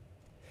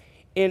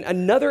 In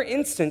another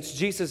instance,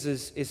 Jesus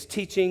is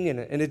teaching in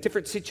a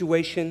different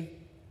situation,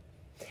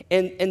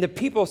 and the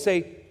people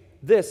say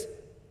this,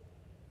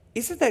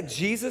 isn't that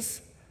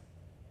Jesus,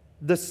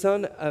 the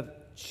son of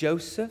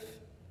Joseph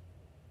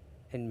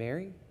and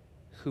Mary,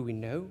 who we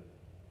know?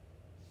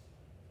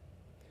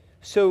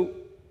 So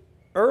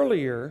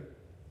earlier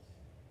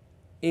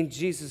in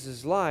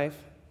Jesus' life,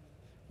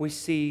 we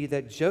see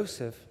that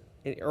Joseph,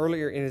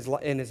 earlier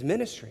in his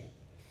ministry,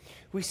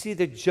 we see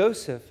that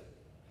Joseph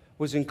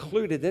was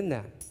included in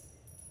that.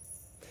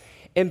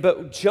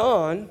 But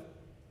John,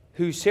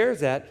 who shares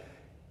that,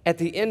 at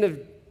the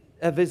end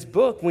of his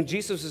book, when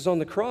Jesus is on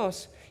the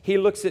cross, he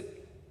looks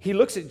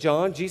at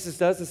John, Jesus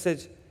does, and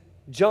says,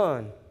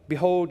 John,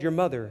 behold your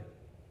mother,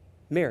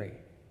 Mary.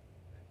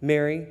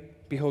 Mary,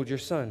 behold your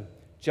son,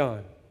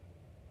 John.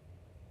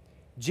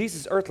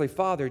 Jesus' earthly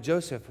father,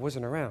 Joseph,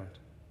 wasn't around.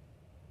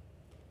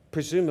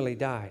 Presumably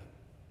died.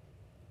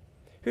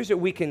 Here's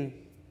what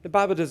the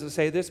Bible doesn't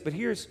say this, but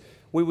here's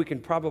what we can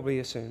probably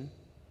assume,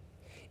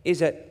 is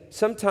that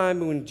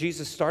sometime when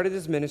Jesus started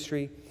his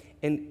ministry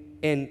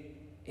and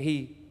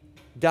he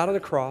died on the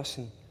cross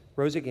and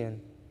rose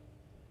again,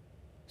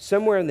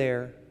 somewhere in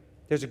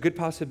there's a good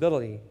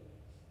possibility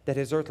that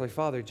his earthly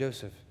father,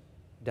 Joseph,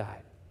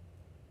 died.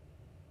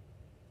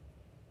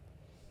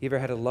 You ever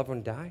had a loved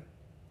one die?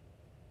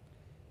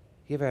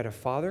 You ever had a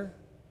father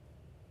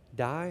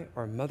die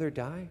or a mother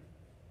die?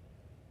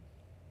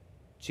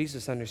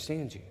 Jesus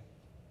understands you.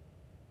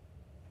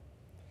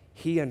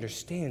 He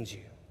understands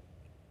you.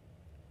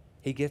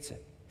 He gets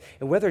it.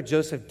 And whether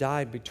Joseph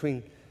died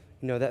between,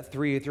 that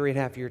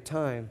 3.5 year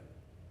time,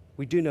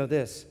 we do know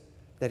this,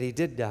 that he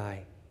did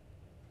die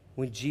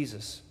when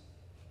Jesus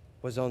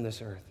was on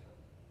this earth.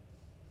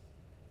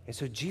 And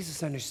so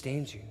Jesus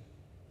understands you.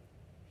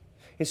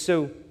 And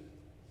so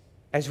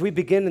as we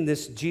begin in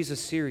this Jesus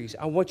series,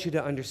 I want you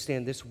to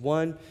understand this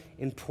one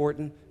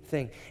important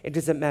thing. It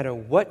doesn't matter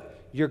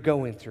what you're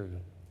going through.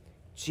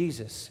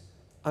 Jesus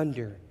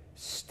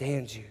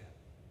understands you.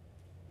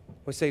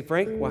 We say,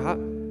 Frank, well,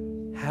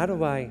 how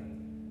do I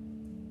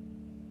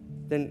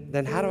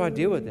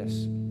deal with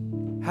this?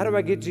 How do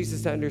I get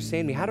Jesus to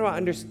understand me? How do I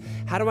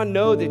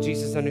know that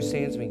Jesus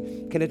understands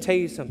me? Can I tell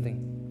you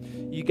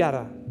something? You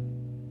gotta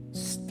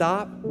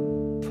stop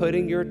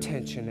putting your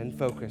attention and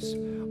focus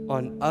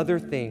on other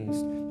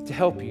things to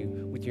help you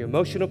with your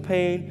emotional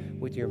pain,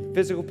 with your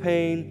physical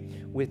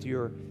pain, with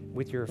your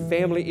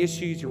family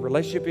issues, your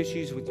relationship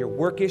issues, with your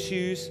work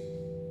issues.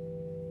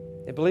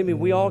 And believe me,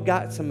 we all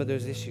got some of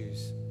those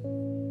issues.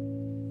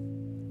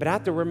 But I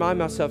have to remind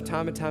myself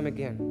time and time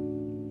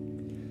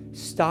again,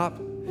 stop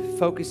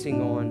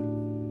focusing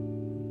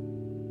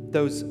on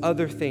those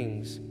other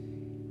things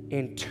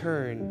and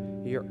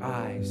turn your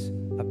eyes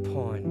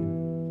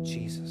upon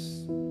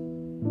Jesus.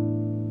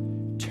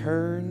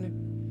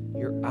 Turn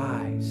your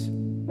eyes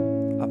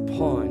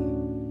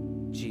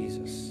upon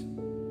Jesus.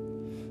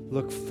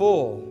 Look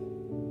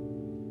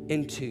full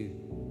into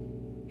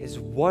his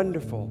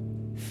wonderful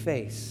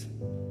face.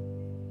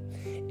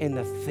 and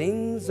the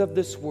things of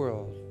this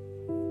world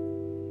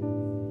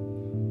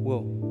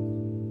will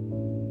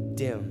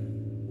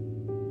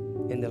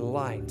dim in the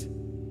light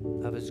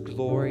of his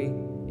glory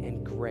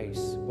and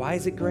grace. Why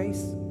is it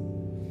grace?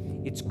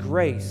 It's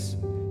grace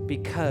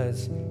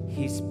because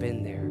he's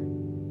been there.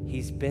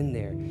 He's been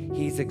there.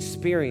 He's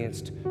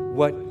experienced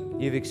what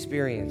you've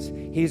experienced.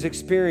 He's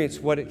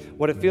experienced what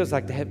it feels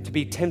like to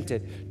be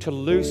tempted, to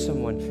lose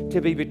someone,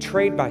 to be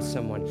betrayed by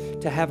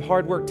someone, to have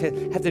hard work, to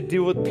have to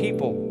deal with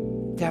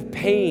people, to have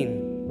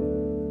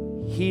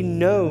pain. He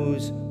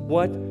knows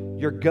what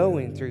you're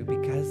going through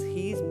because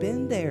he's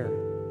been there.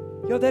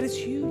 Yo, that is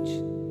huge.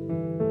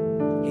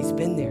 He's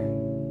been there.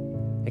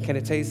 And can I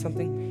tell you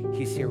something?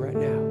 He's here right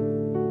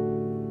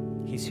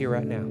now. He's here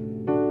right now.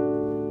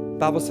 The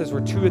Bible says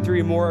where 2 or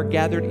 3 or more are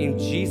gathered in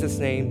Jesus'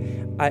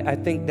 name. I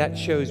think that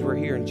shows we're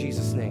here in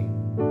Jesus' name.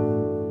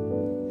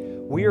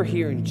 We are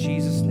here in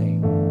Jesus'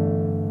 name.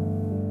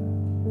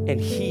 And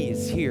he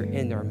is here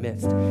in our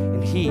midst.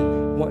 And he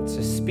wants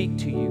to speak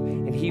to you.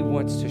 And he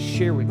wants to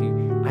share with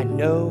you. I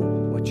know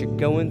what you're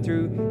going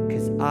through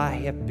because I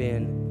have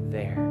been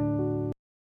there.